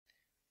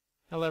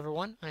Hello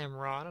everyone, I am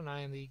Ron and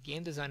I am the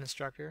game design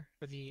instructor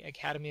for the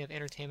Academy of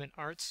Entertainment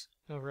Arts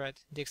over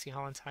at Dixie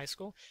Hollins High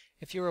School.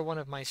 If you are one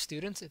of my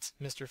students, it's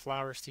Mr.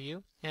 Flowers to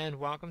you,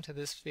 and welcome to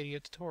this video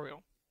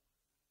tutorial.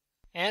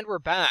 And we're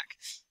back.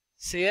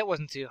 See, it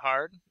wasn't too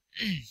hard.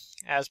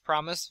 As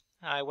promised,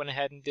 I went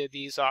ahead and did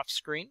these off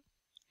screen,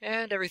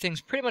 and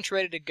everything's pretty much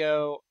ready to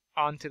go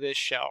onto this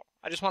shell.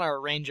 I just want to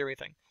arrange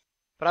everything.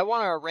 But I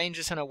want to arrange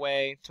this in a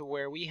way to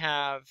where we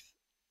have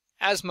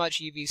as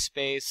much UV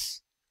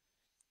space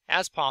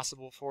as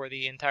possible for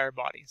the entire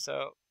body.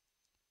 So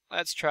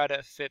let's try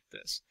to fit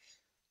this.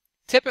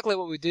 Typically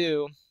what we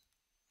do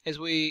is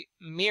we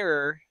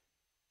mirror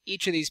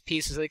each of these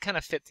pieces. They kind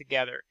of fit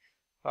together.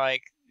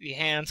 Like the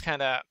hands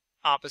kind of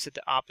opposite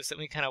to opposite.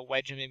 We kind of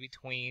wedge them in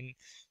between.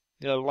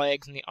 The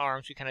legs and the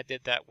arms we kind of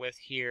did that with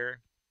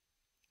here.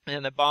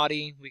 And the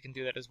body we can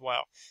do that as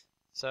well.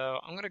 So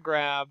I'm going to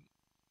grab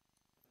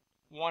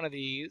one of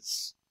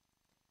these.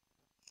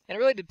 And it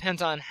really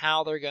depends on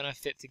how they're going to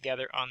fit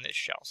together on this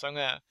shell. So I'm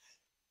going to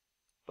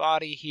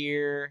body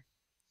here.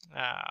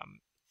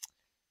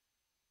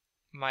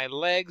 My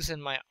legs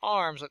and my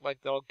arms look like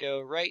they'll go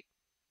right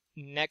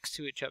next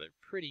to each other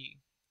pretty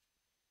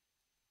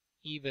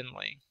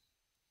evenly.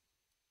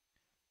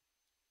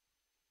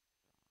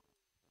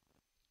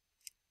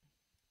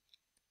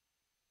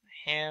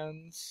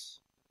 Hands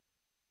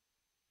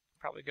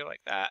probably go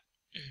like that.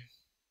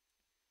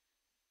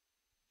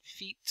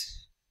 Feet.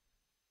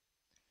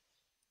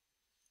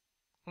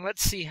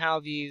 Let's see how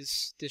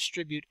these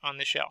distribute on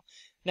the shell.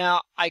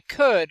 Now, I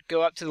could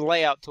go up to the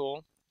layout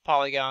tool,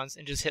 polygons,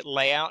 and just hit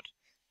layout,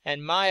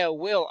 and Maya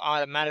will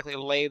automatically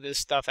lay this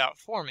stuff out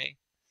for me.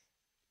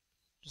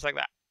 Just like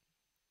that.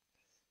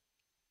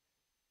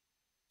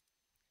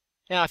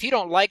 Now, if you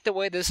don't like the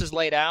way this is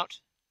laid out,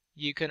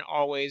 you can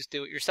always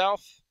do it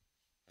yourself.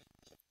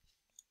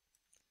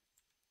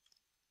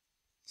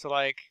 So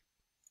like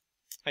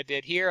I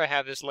did here, I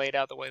have this laid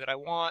out the way that I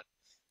want,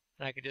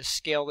 and I can just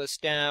scale this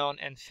down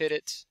and fit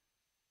it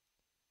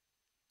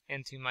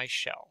into my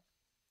shell.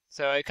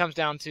 So it comes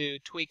down to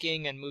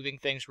tweaking and moving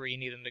things where you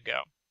need them to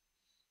go.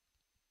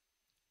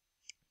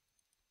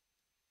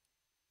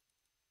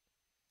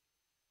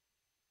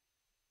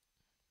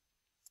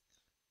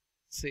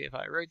 Let's see if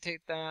I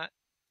rotate that.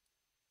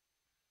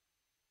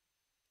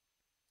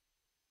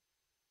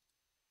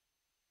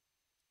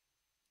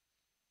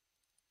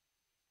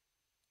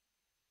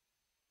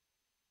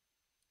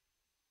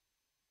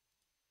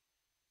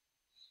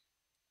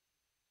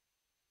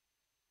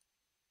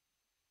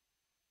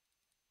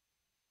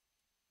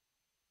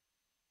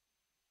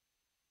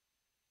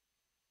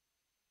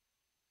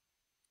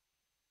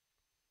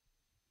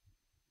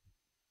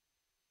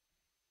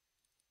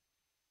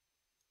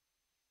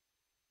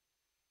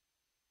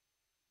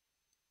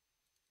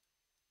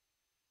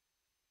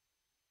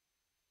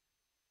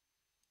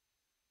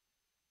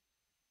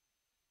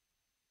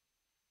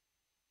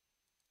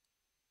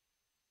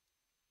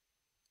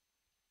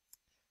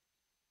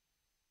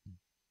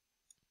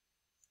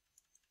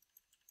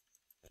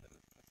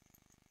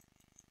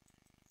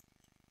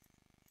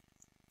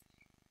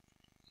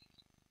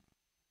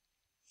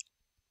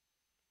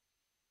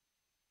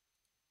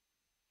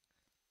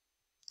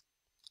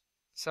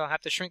 So I'll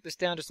have to shrink this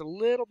down just a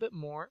little bit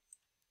more.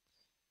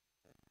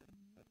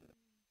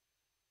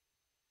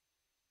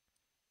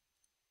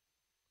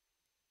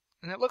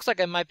 And it looks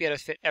like I might be able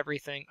to fit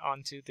everything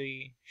onto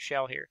the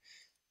shell here.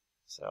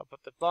 So I'll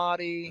put the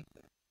body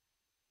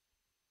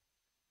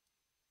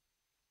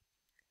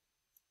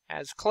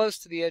as close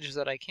to the edges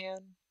that I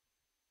can.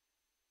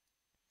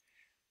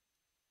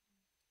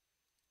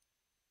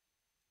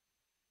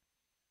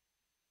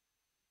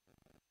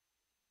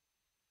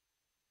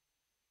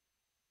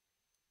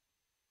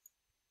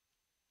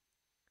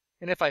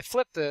 And if I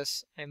flip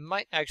this, I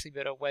might actually be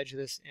able to wedge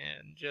this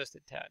in just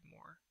a tad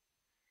more.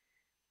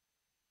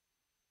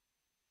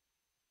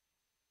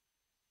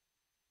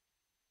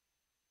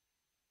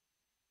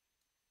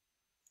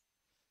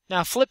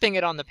 Now flipping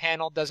it on the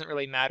panel doesn't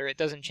really matter. It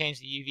doesn't change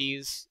the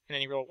UVs in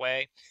any real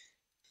way.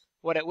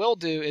 What it will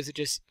do is it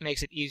just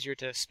makes it easier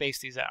to space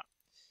these out.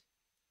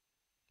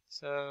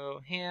 So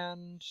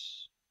hand.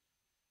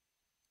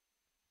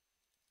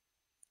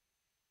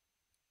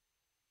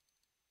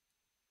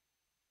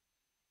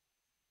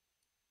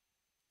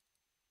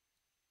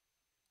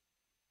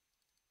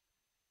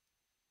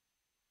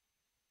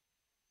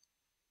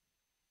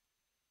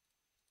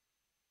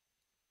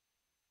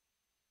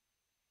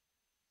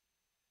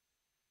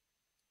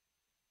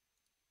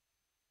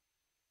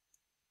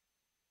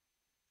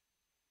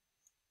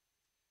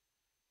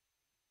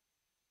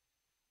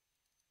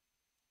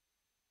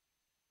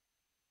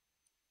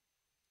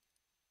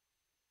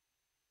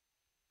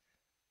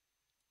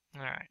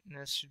 Alright, and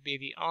this should be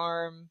the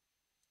arm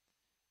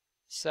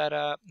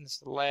setup. This is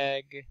the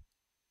leg.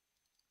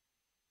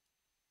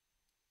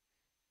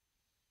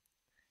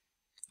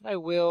 I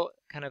will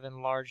kind of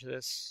enlarge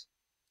this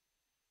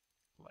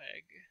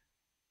leg.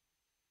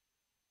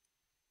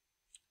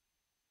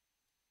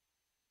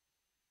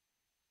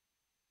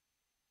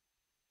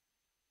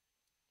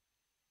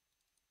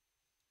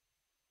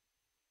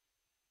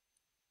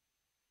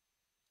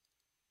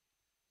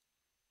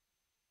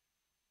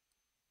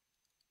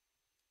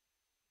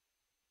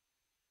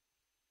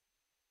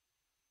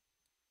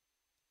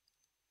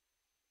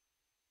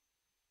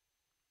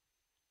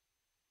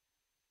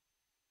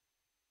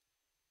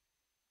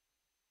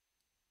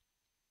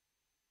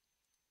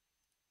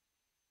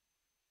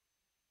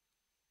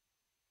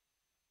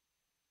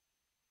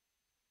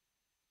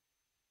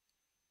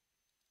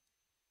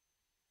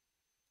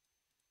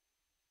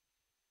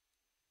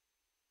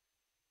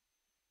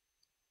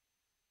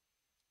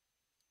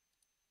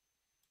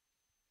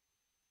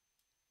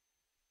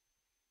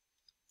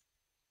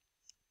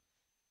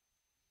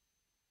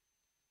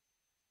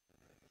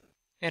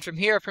 And from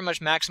here, I pretty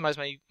much maximize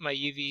my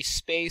UV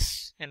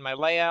space and my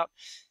layout.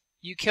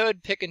 You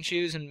could pick and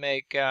choose and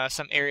make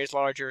some areas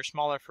larger or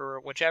smaller for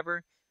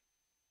whichever,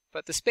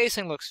 but the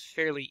spacing looks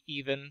fairly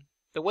even.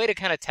 The way to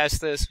kind of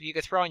test this, you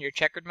could throw on your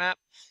checkered map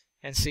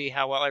and see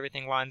how well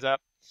everything lines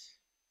up.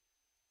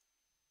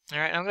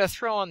 Alright, I'm going to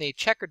throw on the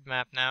checkered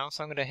map now,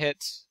 so I'm going to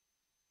hit,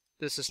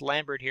 this is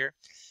Lambert here.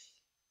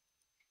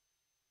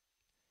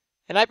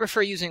 And I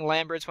prefer using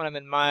Lamberts when I'm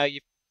in Maya.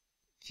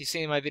 If you've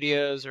seen my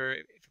videos or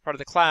if you're part of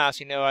the class,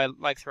 you know I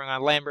like throwing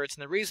on Lamberts.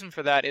 And the reason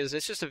for that is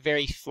it's just a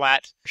very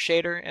flat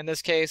shader in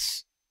this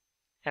case.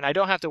 And I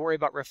don't have to worry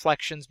about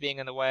reflections being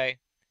in the way.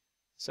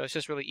 So it's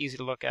just really easy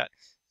to look at.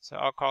 So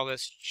I'll call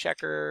this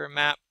checker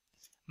map.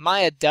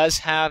 Maya does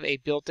have a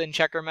built-in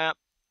checker map.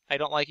 I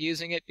don't like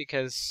using it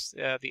because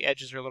the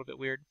edges are a little bit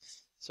weird.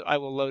 So I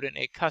will load in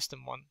a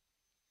custom one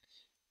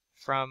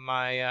from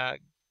my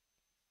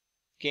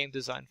game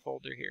design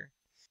folder here.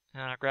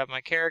 And I'll grab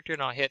my character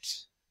and I'll hit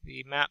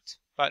the mapped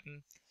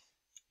button.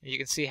 You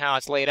can see how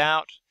it's laid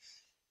out.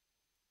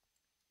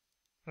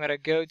 I'm going to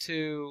go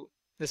to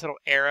this little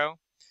arrow.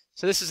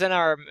 So this is in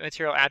our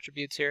material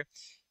attributes here.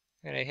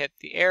 I'm going to hit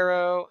the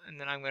arrow and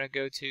then I'm going to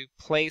go to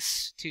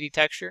place 2D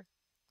texture.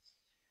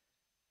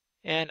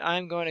 And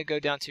I'm going to go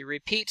down to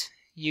repeat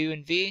U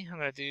and V. I'm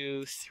going to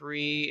do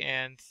 3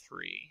 and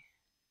 3.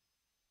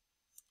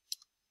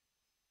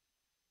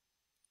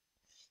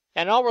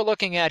 And all we're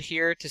looking at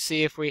here to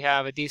see if we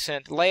have a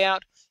decent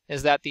layout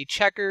is that the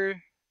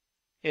checker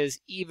is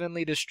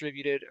evenly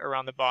distributed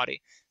around the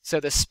body. So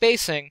the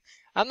spacing,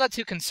 I'm not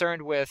too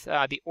concerned with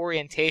the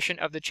orientation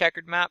of the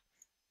checkered map.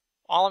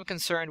 All I'm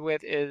concerned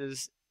with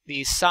is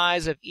the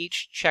size of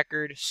each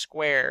checkered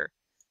square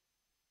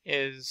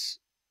is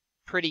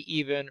pretty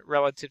even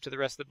relative to the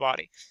rest of the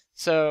body.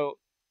 So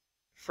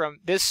from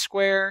this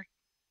square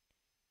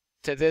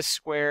to this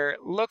square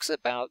looks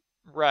about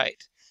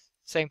right.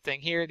 Same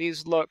thing here.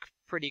 These look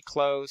pretty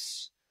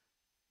close.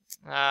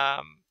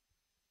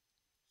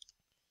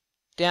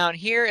 Down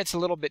here, it's a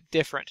little bit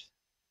different.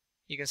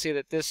 You can see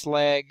that this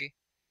leg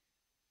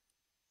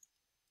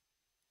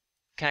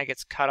kind of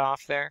gets cut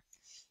off there.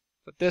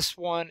 But this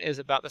one is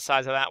about the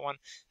size of that one.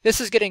 This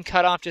is getting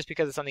cut off just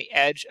because it's on the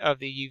edge of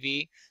the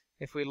UV.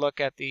 If we look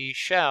at the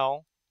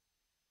shell,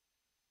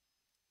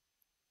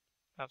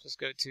 I'll just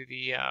go to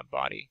the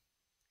body.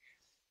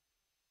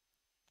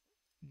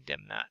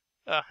 Dim that.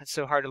 It's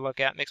so hard to look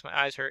at, makes my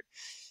eyes hurt.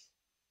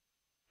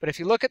 But if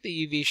you look at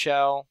the UV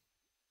shell,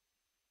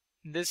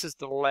 this is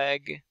the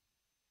leg.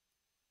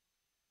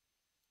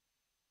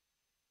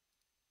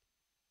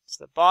 It's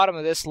the bottom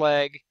of this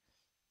leg.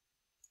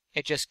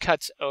 It just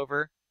cuts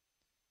over.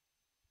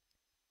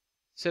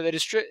 So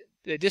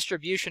the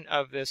distribution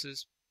of this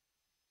is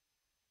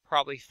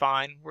probably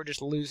fine. We're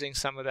just losing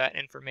some of that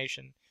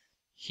information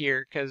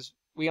here because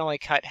we only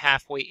cut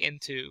halfway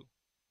into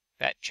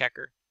that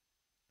checker.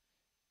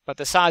 But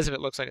the size of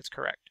it looks like it's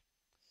correct.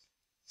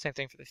 Same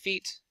thing for the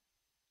feet,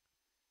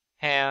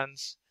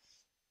 hands,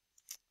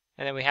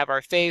 and then we have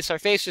our face. Our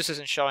face just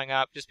isn't showing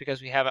up just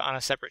because we have it on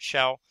a separate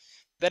shell.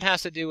 That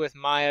has to do with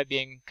Maya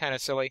being kind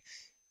of silly.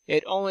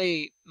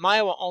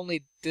 Maya will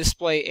only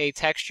display a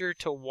texture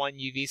to one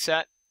UV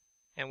set,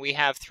 and we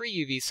have 3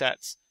 UV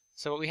sets.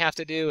 So what we have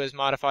to do is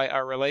modify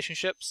our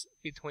relationships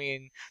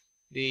between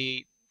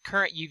the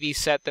current UV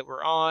set that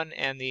we're on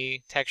and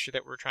the texture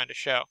that we're trying to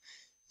show.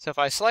 So if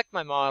I select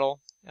my model,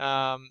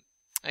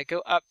 I go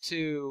up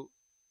to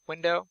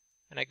Window,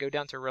 and I go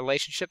down to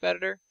Relationship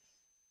Editor,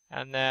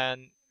 and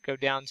then go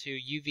down to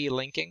UV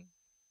Linking.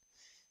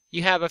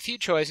 You have a few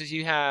choices.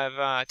 You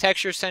have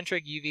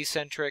Texture-Centric,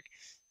 UV-Centric,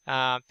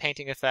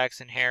 Painting Effects,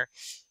 and Hair.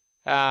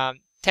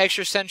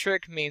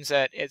 Texture-Centric means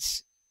that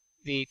it's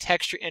the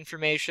texture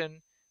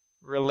information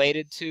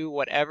related to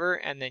whatever,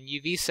 and then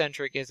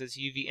UV-Centric is its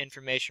UV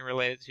information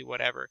related to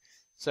whatever.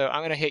 So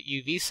I'm going to hit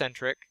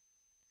UV-Centric,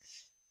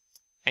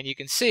 and you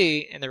can see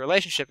in the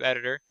Relationship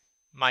Editor,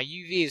 my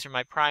UVs are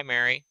my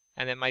primary,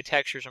 and then my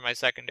textures are my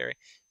secondary.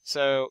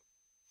 So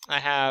I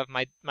have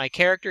my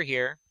character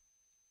here.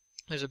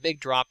 There's a big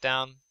drop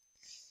down,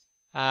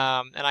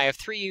 and I have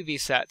 3 UV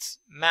sets.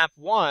 Map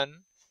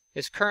 1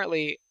 is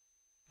currently,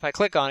 if I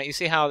click on it, you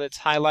see how it's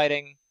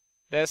highlighting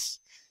this?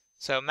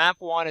 So map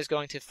 1 is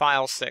going to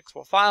file 6.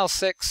 Well, file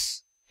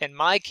 6, in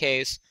my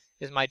case,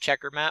 is my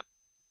checker map.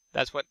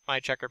 That's what my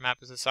checker map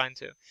is assigned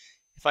to.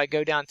 If I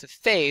go down to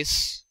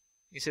face,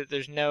 you see that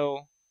there's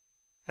no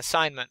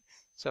assignment.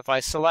 So if I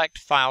select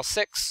file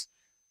 6,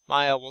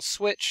 Maya will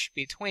switch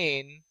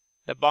between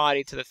the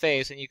body to the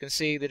face, and you can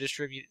see the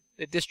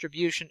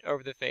distribution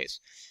over the face.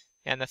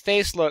 And the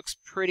face looks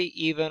pretty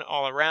even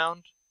all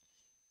around.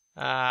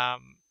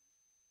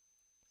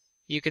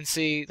 You can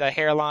see the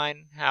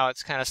hairline, how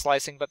it's kind of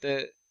slicing, but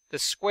the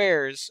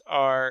squares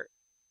are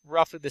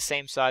roughly the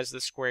same size as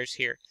the squares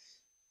here.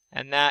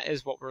 And that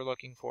is what we're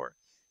looking for.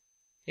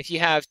 If you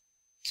have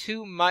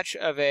too much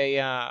of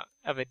a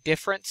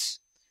difference,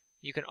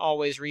 you can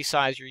always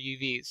resize your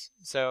UVs.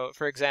 So,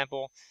 for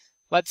example,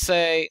 let's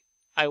say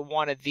I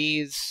wanted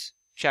these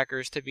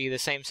checkers to be the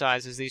same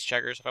size as these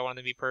checkers if I wanted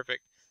them to be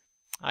perfect.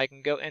 I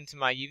can go into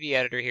my UV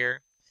editor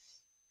here,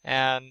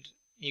 and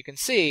you can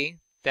see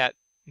that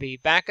the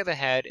back of the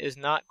head is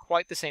not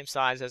quite the same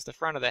size as the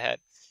front of the head.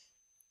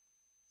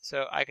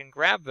 So I can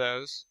grab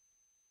those,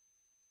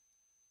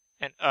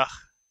 and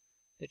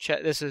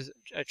this is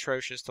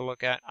atrocious to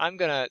look at. I'm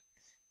going to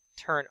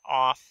turn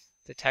off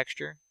the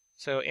texture.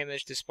 So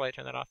image display,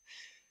 turn that off.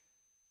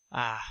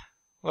 A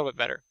little bit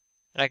better.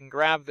 And I can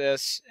grab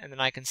this, and then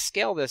I can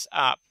scale this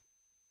up.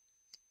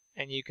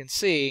 And you can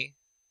see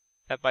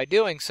that by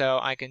doing so,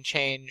 I can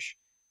change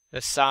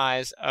the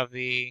size of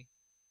the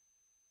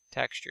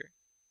texture.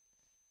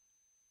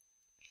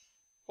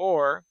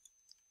 Or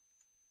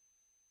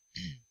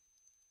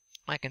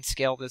I can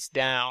scale this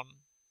down,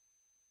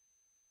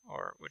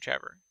 or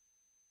whichever.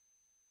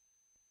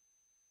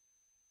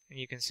 And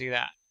you can see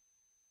that.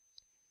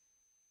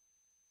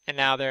 And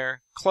now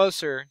they're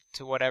closer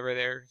to whatever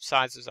their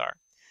sizes are.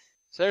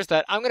 So there's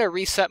that. I'm going to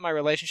reset my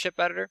relationship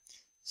editor.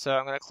 So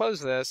I'm going to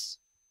close this.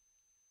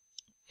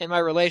 In my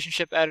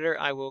relationship editor,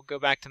 I will go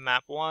back to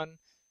map 1,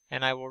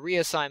 and I will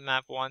reassign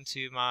map 1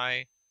 to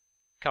my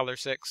color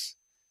 6.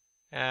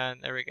 And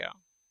there we go.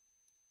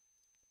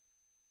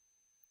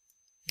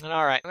 And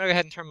all right, I'm going to go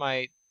ahead and turn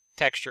my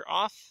texture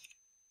off,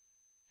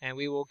 and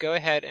we will go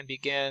ahead and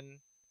begin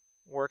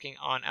working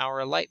on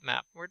our light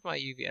map. Where'd my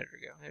UV editor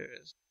go? There it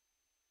is.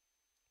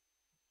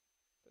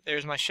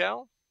 There's my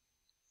shell.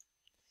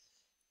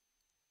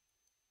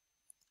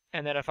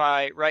 And then if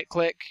I right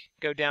click,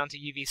 go down to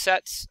UV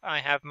sets, I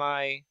have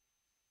my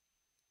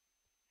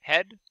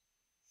head,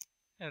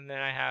 and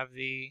then I have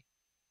the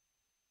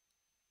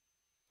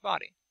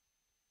body.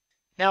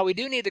 Now we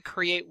do need to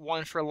create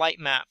one for light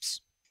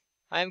maps.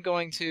 I'm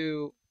going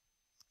to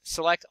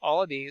select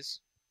all of these,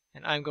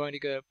 and I'm going to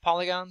go to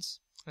polygons.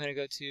 I'm going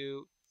to go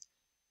to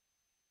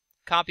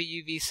copy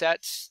UV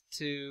sets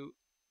to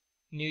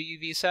new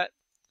UV set.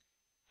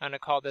 I'm going to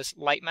call this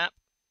light map,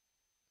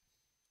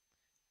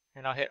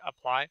 and I'll hit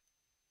apply.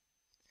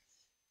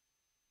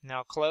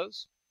 Now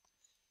close.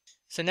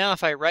 So now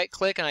if I right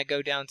click and I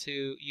go down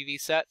to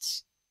UV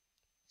sets,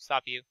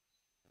 stop you,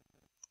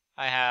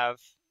 I have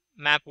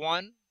map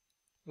 1,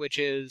 which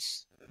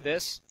is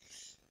this.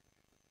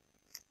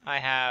 I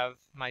have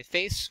my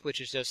face, which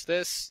is just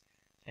this,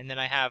 and then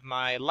I have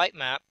my light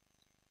map,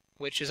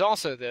 which is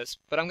also this,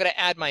 but I'm going to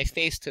add my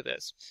face to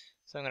this.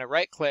 So I'm going to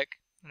right click,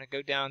 I'm going to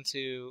go down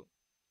to,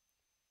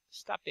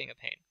 stop being a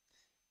pain,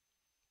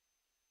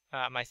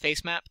 my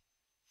face map.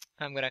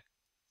 I'm going to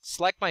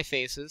select my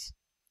faces,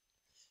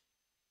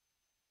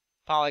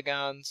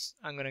 polygons,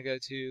 I'm going to go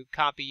to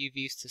copy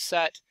UVs to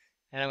set,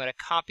 and I'm going to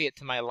copy it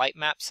to my light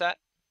map set.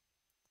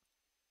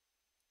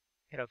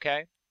 Hit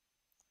OK.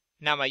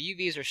 Now my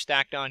UVs are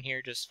stacked on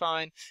here just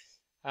fine,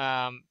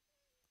 but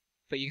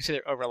you can see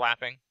they're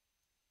overlapping.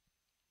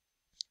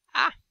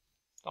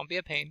 Don't be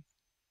a pain.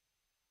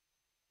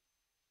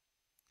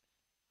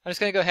 I'm just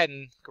going to go ahead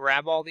and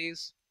grab all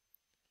these,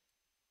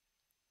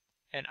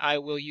 and I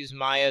will use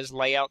Maya's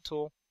layout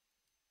tool.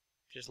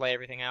 Just lay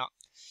everything out.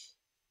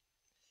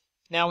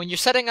 Now when you're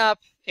setting up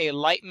a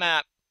light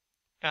map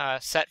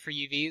set for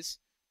UVs,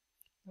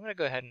 I'm going to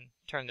go ahead and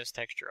turn this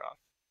texture off.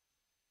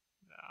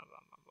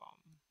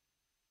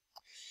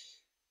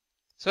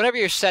 So whenever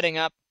you're setting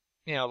up,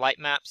 light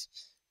maps,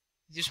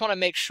 you just want to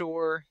make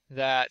sure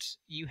that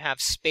you have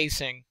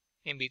spacing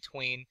in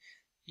between.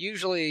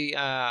 Usually,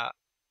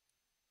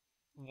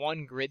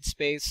 one grid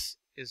space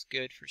is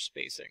good for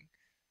spacing.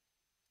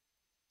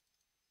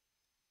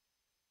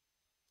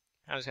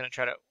 I was going to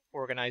try to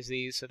organize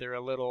these so they're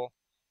a little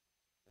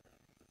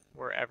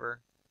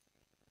wherever.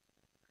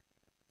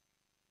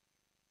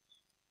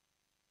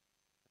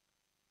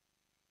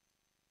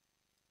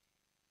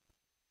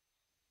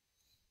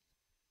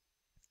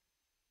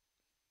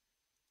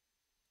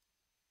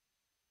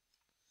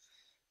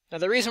 Now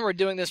the reason we're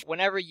doing this,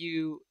 whenever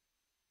you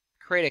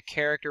create a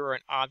character or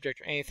an object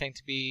or anything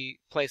to be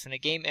placed in a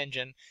game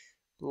engine,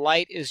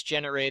 light is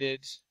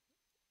generated.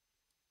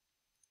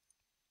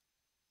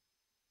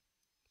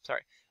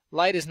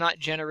 Light is not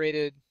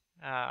generated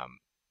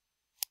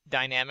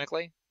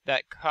dynamically.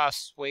 That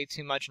costs way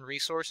too much in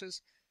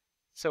resources.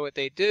 So what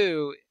they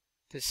do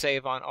to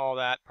save on all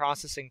that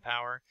processing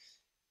power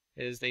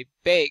is they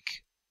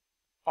bake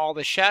all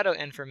the shadow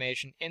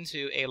information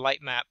into a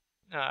light map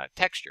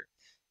texture,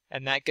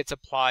 and that gets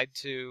applied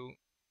to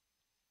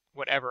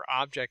whatever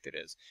object it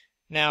is.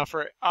 Now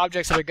for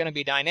objects that are going to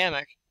be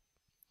dynamic,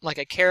 like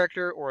a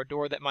character or a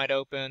door that might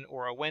open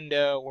or a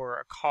window or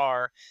a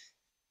car,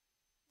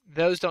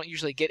 those don't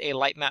usually get a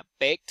light map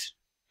baked,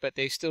 but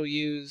they still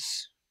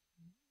use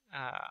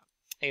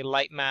a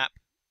light map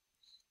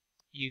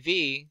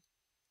UV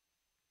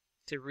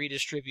to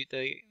redistribute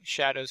the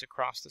shadows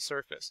across the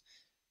surface.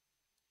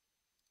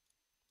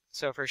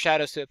 So for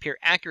shadows to appear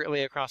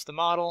accurately across the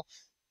model,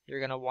 you're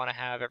going to want to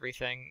have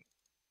everything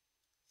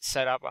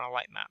set up on a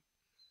light map.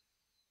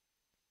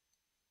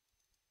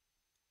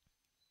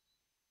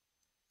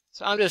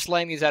 So I'm just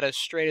laying these out as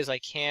straight as I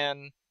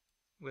can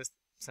with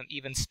some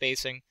even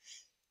spacing.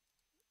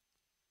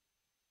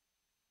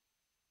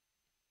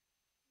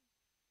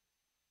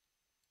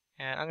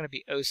 And I'm going to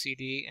be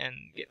OCD and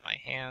get my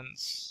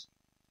hands.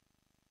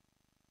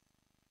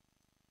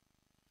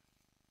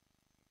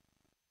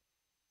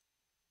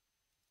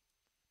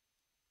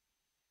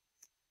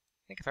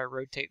 I think if I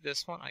rotate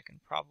this one, I can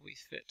probably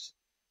fit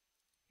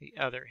the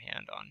other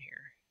hand on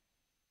here.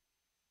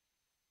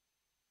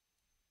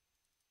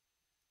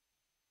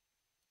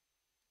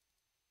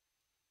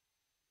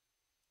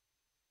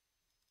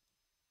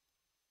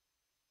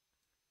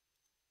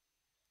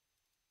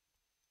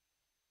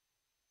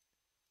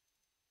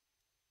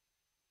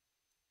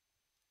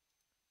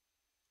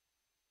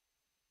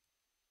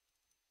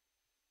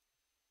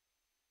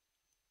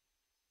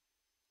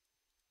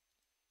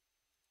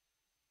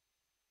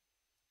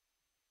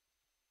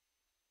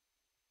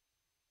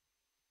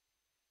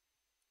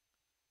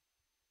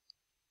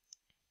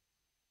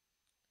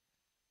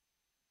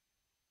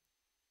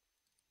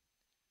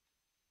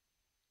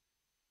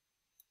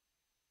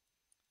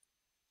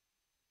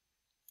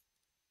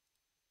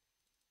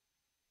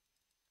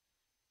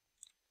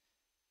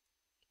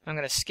 I'm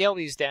going to scale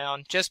these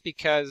down just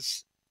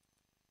because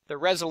the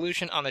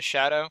resolution on the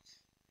shadow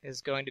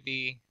is going to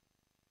be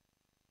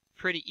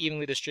pretty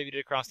evenly distributed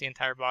across the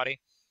entire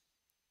body.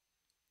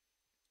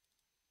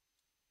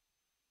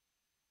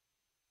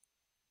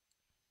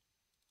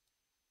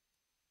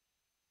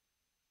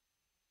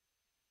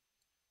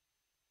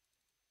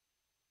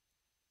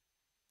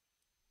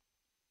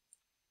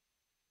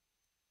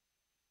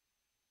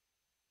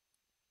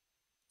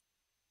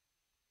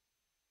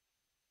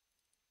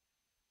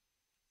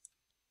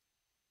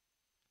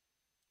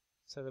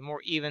 So the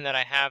more even that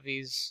I have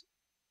these,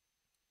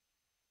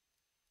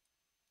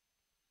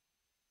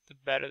 the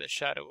better the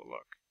shadow will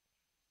look.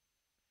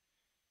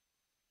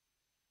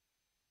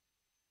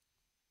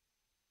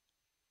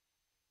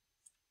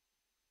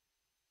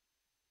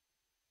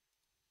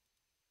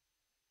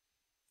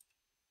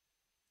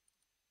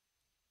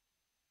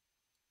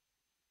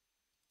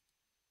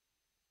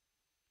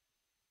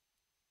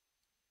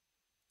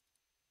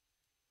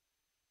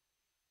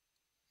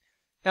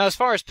 Now, as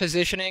far as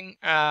positioning,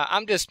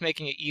 I'm just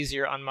making it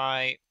easier on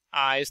my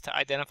eyes to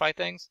identify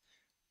things,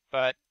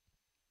 but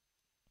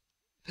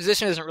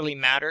position doesn't really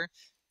matter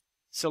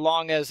so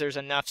long as there's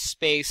enough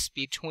space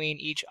between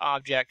each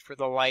object for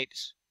the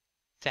light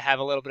to have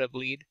a little bit of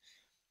bleed.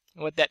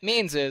 And what that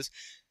means is,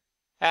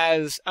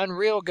 as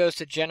Unreal goes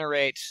to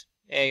generate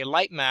a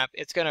light map,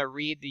 it's going to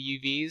read the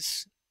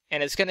UVs,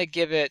 and it's going to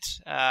give it,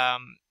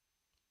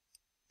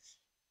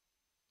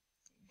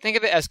 think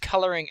of it as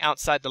coloring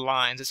outside the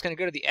lines. It's going to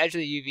go to the edge of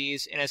the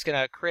UVs, and it's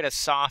going to create a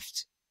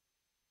soft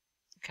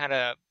kind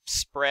of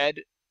spread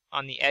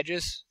on the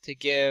edges to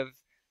give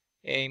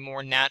a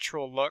more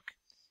natural look.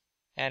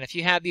 And if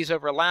you have these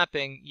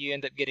overlapping, you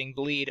end up getting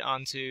bleed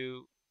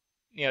onto,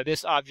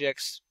 this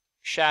object's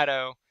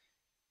shadow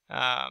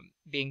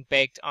being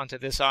baked onto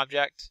this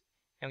object,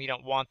 and we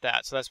don't want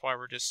that. So that's why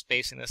we're just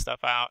spacing this stuff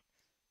out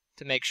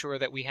to make sure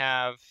that we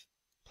have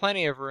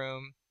plenty of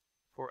room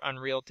for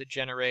Unreal to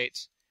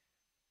generate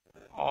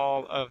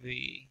all of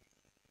the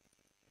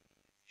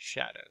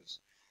shadows.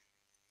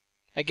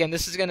 Again,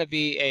 this is going to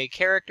be a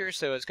character,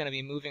 so it's going to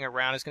be moving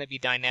around. It's going to be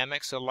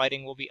dynamic, so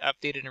lighting will be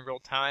updated in real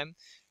time,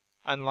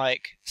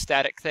 unlike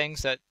static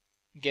things that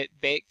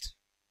get baked.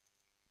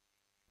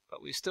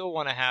 But we still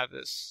want to have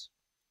this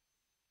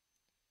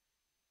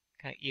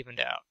kind of evened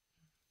out.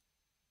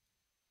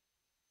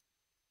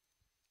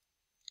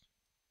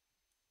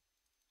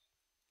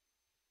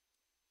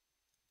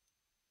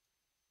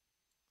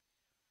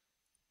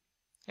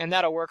 And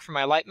that'll work for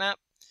my light map.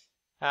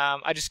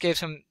 I just gave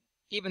some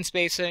even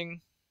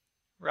spacing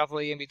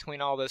roughly in between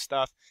all this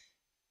stuff.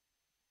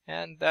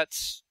 And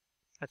that's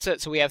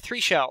it. So we have 3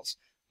 shells.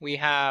 We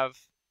have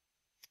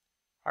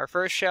our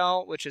first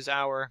shell, which is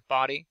our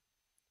body.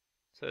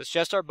 So it's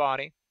just our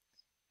body.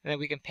 And then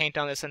we can paint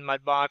on this in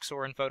Mudbox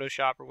or in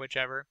Photoshop or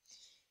whichever.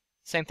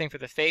 Same thing for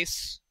the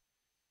face.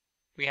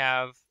 We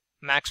have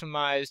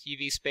maximized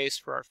UV space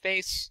for our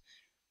face.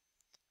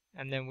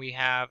 And then we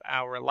have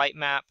our light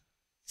map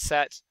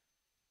set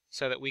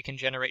so that we can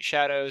generate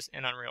shadows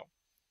in Unreal,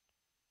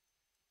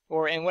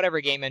 or in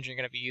whatever game engine you're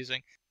going to be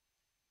using.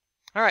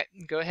 Alright,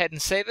 go ahead and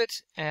save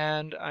it,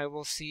 and I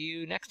will see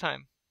you next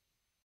time.